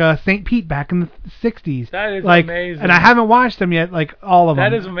 St. Pete back in the 60s. That is amazing. And I haven't watched them yet, all of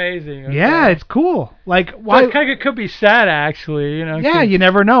them. That is amazing. Okay. Yeah, it's cool. Why? It could be sad, actually. Yeah, you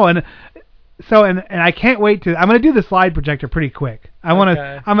never know. And so, and I can't wait to. I'm gonna do the slide projector pretty quick.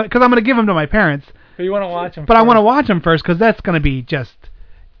 Because I'm gonna give them to my parents. But you want to watch them. But I want to watch them first, because that's gonna be just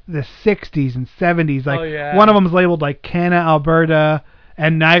the 60s and 70s. One of them is labeled Canna, Alberta,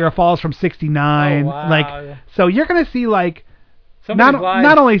 and Niagara Falls from '69. Oh, wow. So you're gonna see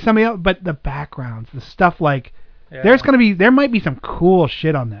not only somebody else, but the backgrounds, the stuff there might be some cool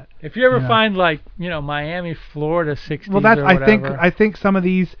shit on that. If you ever find Miami, Florida 60s. Well, I think some of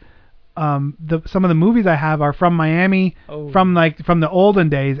these some of the movies I have are from Miami, from the olden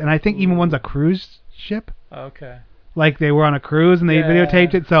days, and I think even one's a cruise ship. Okay. They were on a cruise and they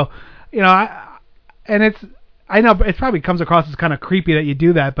videotaped it. So, I know it probably comes across as kind of creepy that you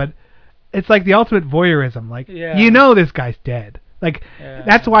do that, but it's like the ultimate voyeurism. Like, Yeah. you know this guy's dead. Like, Yeah.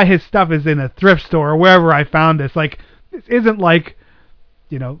 that's why his stuff is in a thrift store or wherever I found this. Like, this isn't like,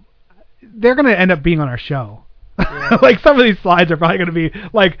 you know, they're going to end up being on our show. Yeah. Like, some of these slides are probably going to be,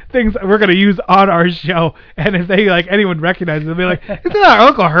 like, things that we're going to use on our show. And if they, like, anyone recognizes it, they'll be like, isn't that our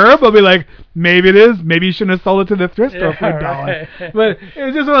Uncle Herb? I'll be like, maybe it is. Maybe you shouldn't have sold it to the thrift store for $1. Right. But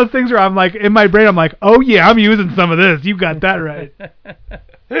it's just one of those things where I'm like, in my brain, I'm like, oh, yeah, I'm using some of this. You got that right.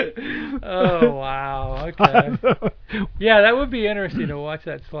 Oh, wow. Okay. Yeah, that would be interesting to watch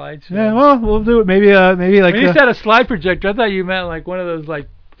that slideshow. Yeah, well, we'll do it. Maybe like. When you said a slide projector, I thought you meant like one of those like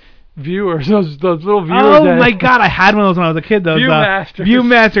viewers, those little viewers. Oh that, my God, I had one of those when I was a kid. Those Viewmasters.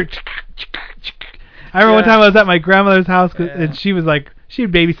 Viewmaster. I remember one time I was at my grandmother's house, and she was like, she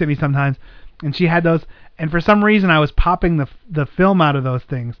would babysit me sometimes, and she had those. And for some reason, I was popping the film out of those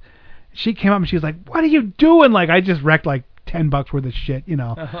things. She came up and she was like, "What are you doing?" Like, I just wrecked like $10 worth of shit, you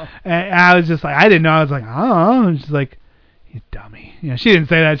know. Uh-huh. And I was just like, I didn't know. I was like, oh, and she's like, "You dummy." You know, she didn't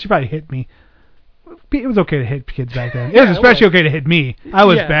say that. She probably hit me. It was okay to hit kids back then. It was especially okay to hit me. I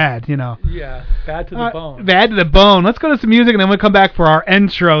was bad, you know. Yeah, bad to the bone. Bad to the bone. Let's go to some music, and then we'll come back for our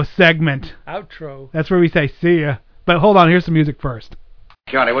intro segment. Outro. That's where we say see ya. But hold on, here's some music first.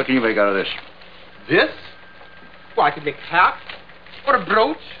 Johnny, what can you make out of this? This? Well, I could make a hat, or a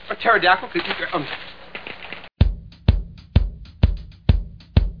brooch, or pterodactyl.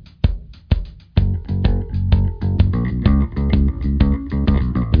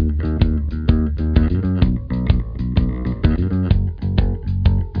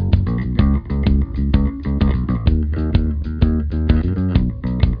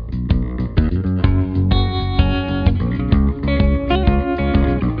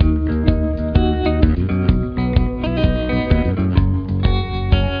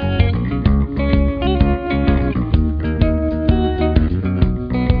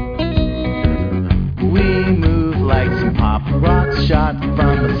 Shot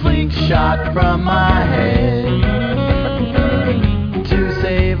from a slingshot from my head to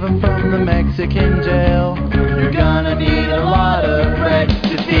save him from the Mexican jail. You're gonna need a lot of bread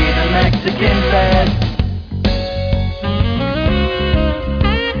to feed the Mexican fed.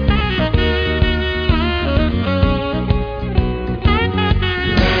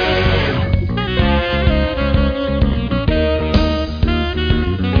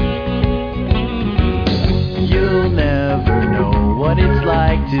 What it's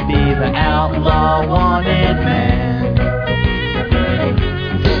like to be the outlaw wanted man,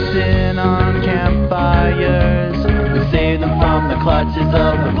 sitting on campfires. We save them from the clutches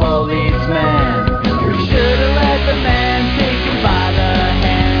of the policeman. We should have let the man take him by the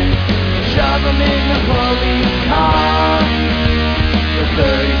hand, shove him in the police car. The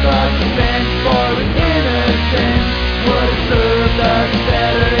 30 bucks spent for an innocent would have served us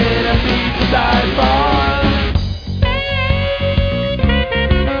better in a beachside bar.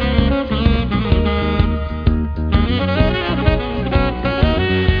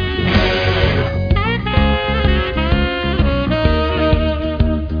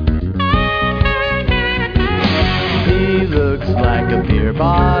 Like a beer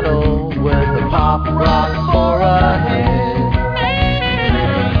bottle with a pop rock for a head.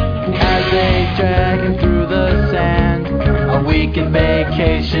 As they drag him through the sand, a weekend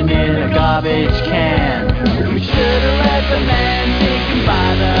vacation in a garbage can. We should have let the man take him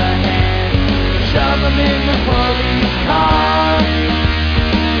by the hand, shove him in the police car.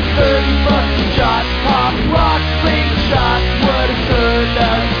 30 bucks a shot, pop rock, slingshot would have served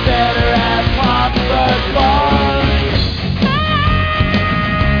us better at Poplar's Bar.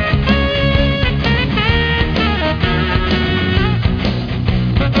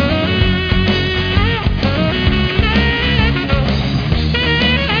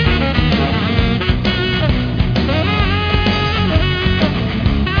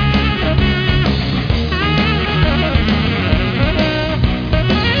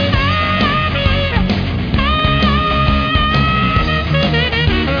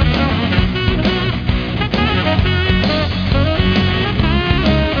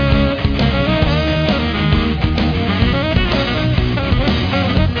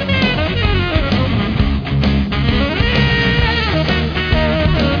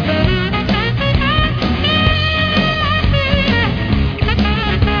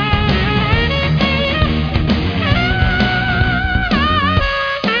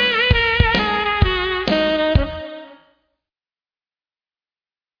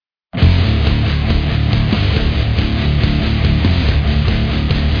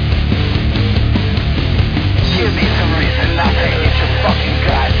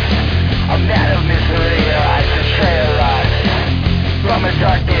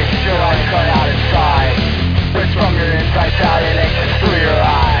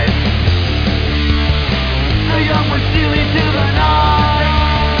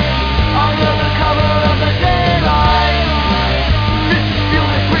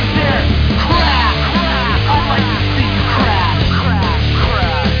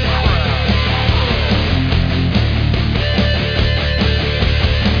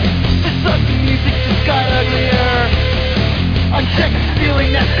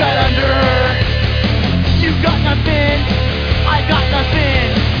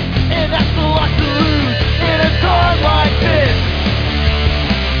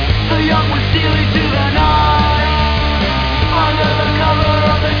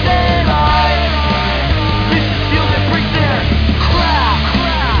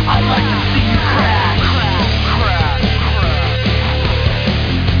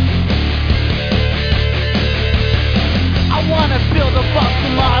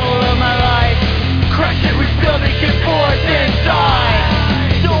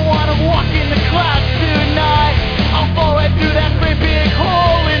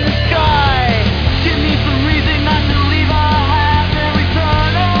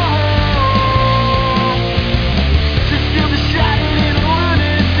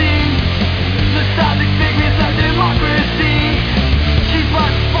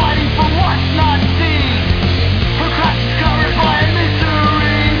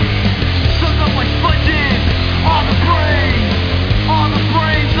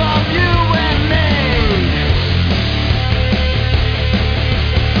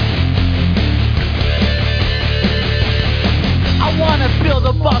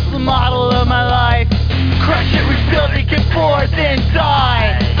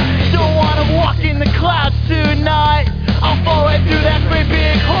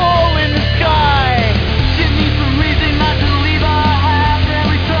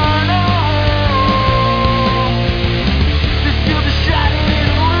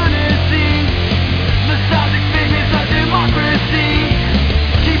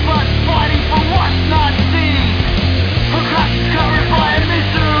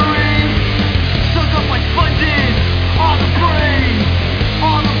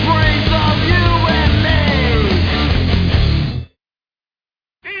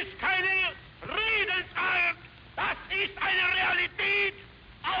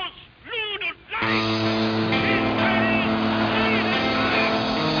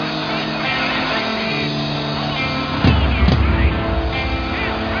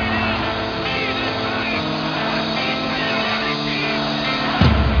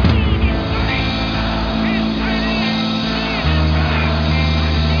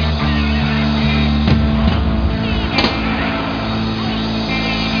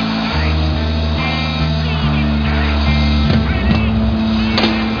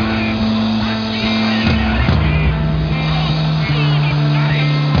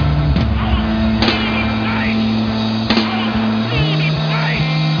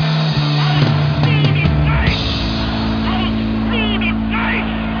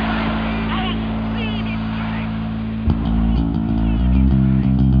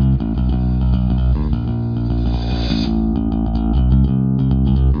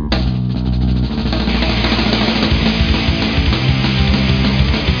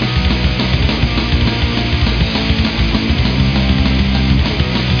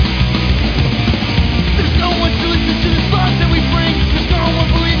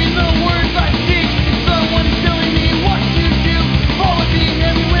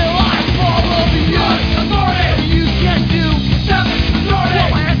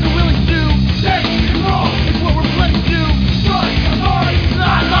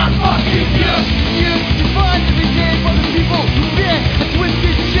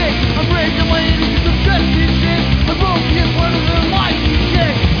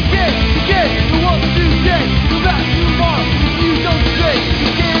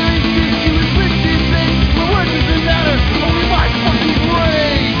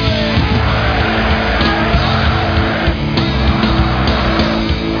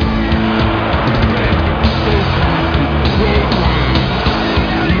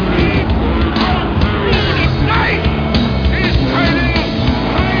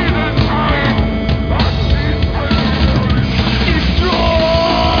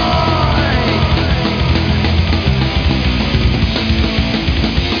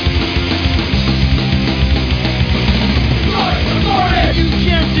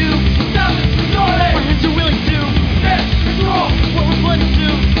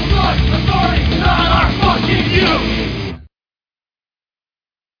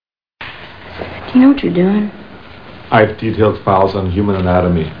 Do you know what you're doing? I have detailed files on human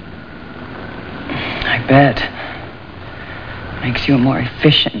anatomy. I bet. Makes you a more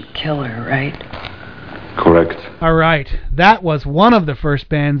efficient killer, right? Correct. All right. That was one of the first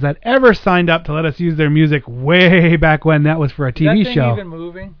bands that ever signed up to let us use their music way back when. That was for a TV Is that thing show. even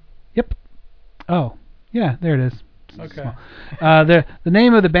moving? Yep. Oh, yeah, there it is. Okay. The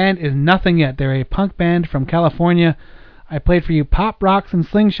name of the band is Nothing Yet. They're a punk band from California. I played for you Pop Rocks and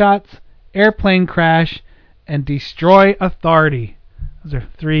Slingshots, Airplane Crash, and Destroy Authority. Those are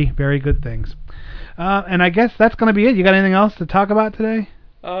 3 very good things. And I guess that's going to be it. You got anything else to talk about today?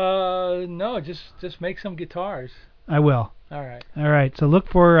 No, just make some guitars. I will. All right. All right. So look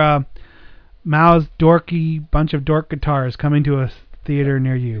for Mao's dorky bunch of dork guitars coming to a theater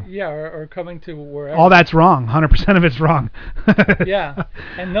near you. Yeah, or coming to wherever. All that's wrong. 100% of it's wrong. Yeah,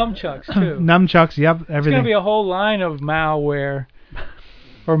 and nunchucks too. Nunchucks, yep, everything. There's gonna be a whole line of malware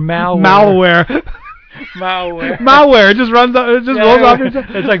or malware. Malware. Malware. Malware. It just runs. It just rolls off your.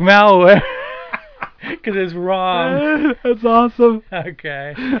 It's like malware. Because it's wrong. That's awesome.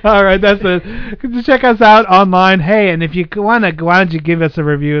 Okay. All right, that's it. Check us out online. Hey, and if you wanna, why don't you give us a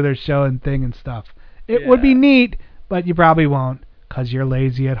review of their show and thing and stuff? It would be neat, but you probably won't, because you're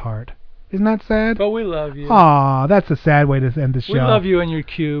lazy at heart. Isn't that sad? But we love you. Aw, that's a sad way to end the show. We love you and your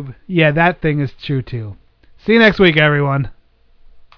cube. Yeah, that thing is true too. See you next week, everyone.